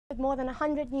more than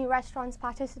 100 new restaurants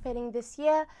participating this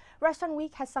year, Restaurant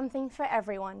Week has something for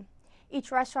everyone.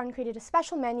 Each restaurant created a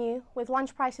special menu, with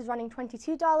lunch prices running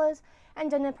 $22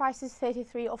 and dinner prices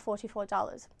 $33 or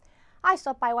 $44. I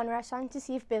stopped by one restaurant to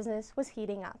see if business was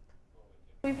heating up.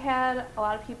 We've had a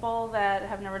lot of people that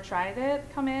have never tried it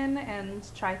come in and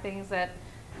try things that,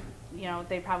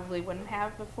 they probably wouldn't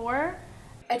have before.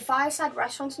 At Fireside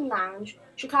Restaurants and Lounge,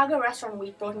 Chicago Restaurant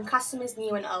Week brought in customers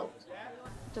new and old.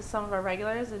 Just some of our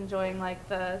regulars enjoying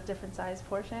the different size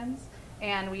portions,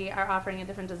 and we are offering a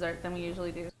different dessert than we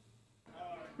usually do.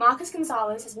 Marcus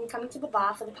Gonzalez has been coming to the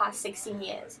bar for the past 16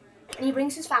 years, and he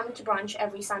brings his family to brunch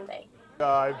every Sunday.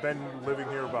 I've been living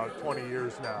here about 20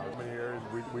 years now.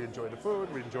 We enjoy the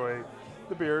food, we enjoy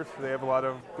the beers. They have a lot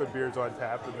of good beers on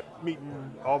tap. And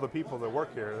meeting all the people that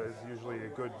work here is usually a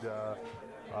good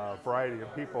variety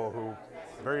of people who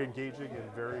are very engaging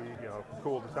and very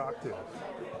cool to talk to.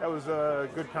 That was a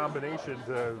good combination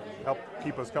to help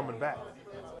keep us coming back.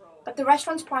 But the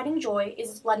restaurant's pride and joy is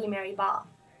its Bloody Mary bar.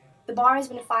 The bar has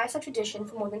been a Fireside tradition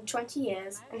for more than 20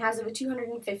 years and has over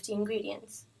 250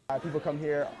 ingredients. People come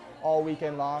here all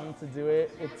weekend long to do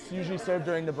it. It's usually served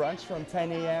during the brunch from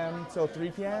 10 a.m. till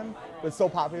 3 p.m. But it's so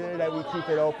popular that we keep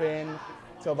it open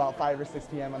till about 5 or 6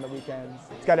 p.m. on the weekends.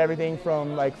 It's got everything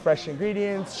from fresh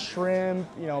ingredients, shrimp,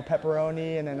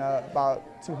 pepperoni, and then about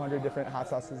 200 different hot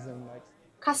sauces and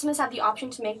Customers have the option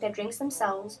to make their drinks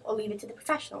themselves or leave it to the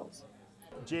professionals.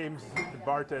 James, the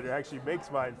bartender, actually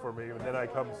makes mine for me, and then I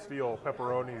come steal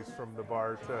pepperonis from the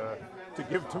bar to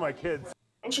give to my kids.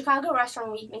 And Chicago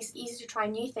Restaurant Week makes it easy to try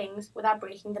new things without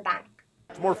breaking the bank.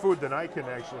 It's more food than I can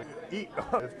actually eat.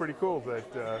 It's pretty cool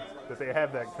that they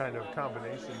have that kind of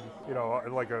combination,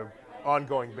 on an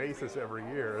ongoing basis every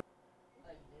year.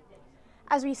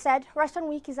 As we said, Restaurant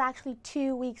Week is actually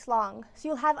 2 weeks long, so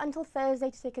you'll have until Thursday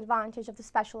to take advantage of the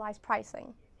specialized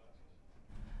pricing.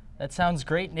 That sounds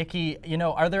great, Nikki.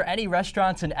 Are there any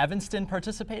restaurants in Evanston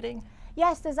participating?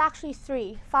 Yes, there's actually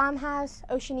 3, Farmhouse,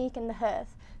 Oceanique, and The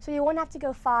Hearth, so you won't have to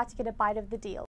go far to get a bite of the deal.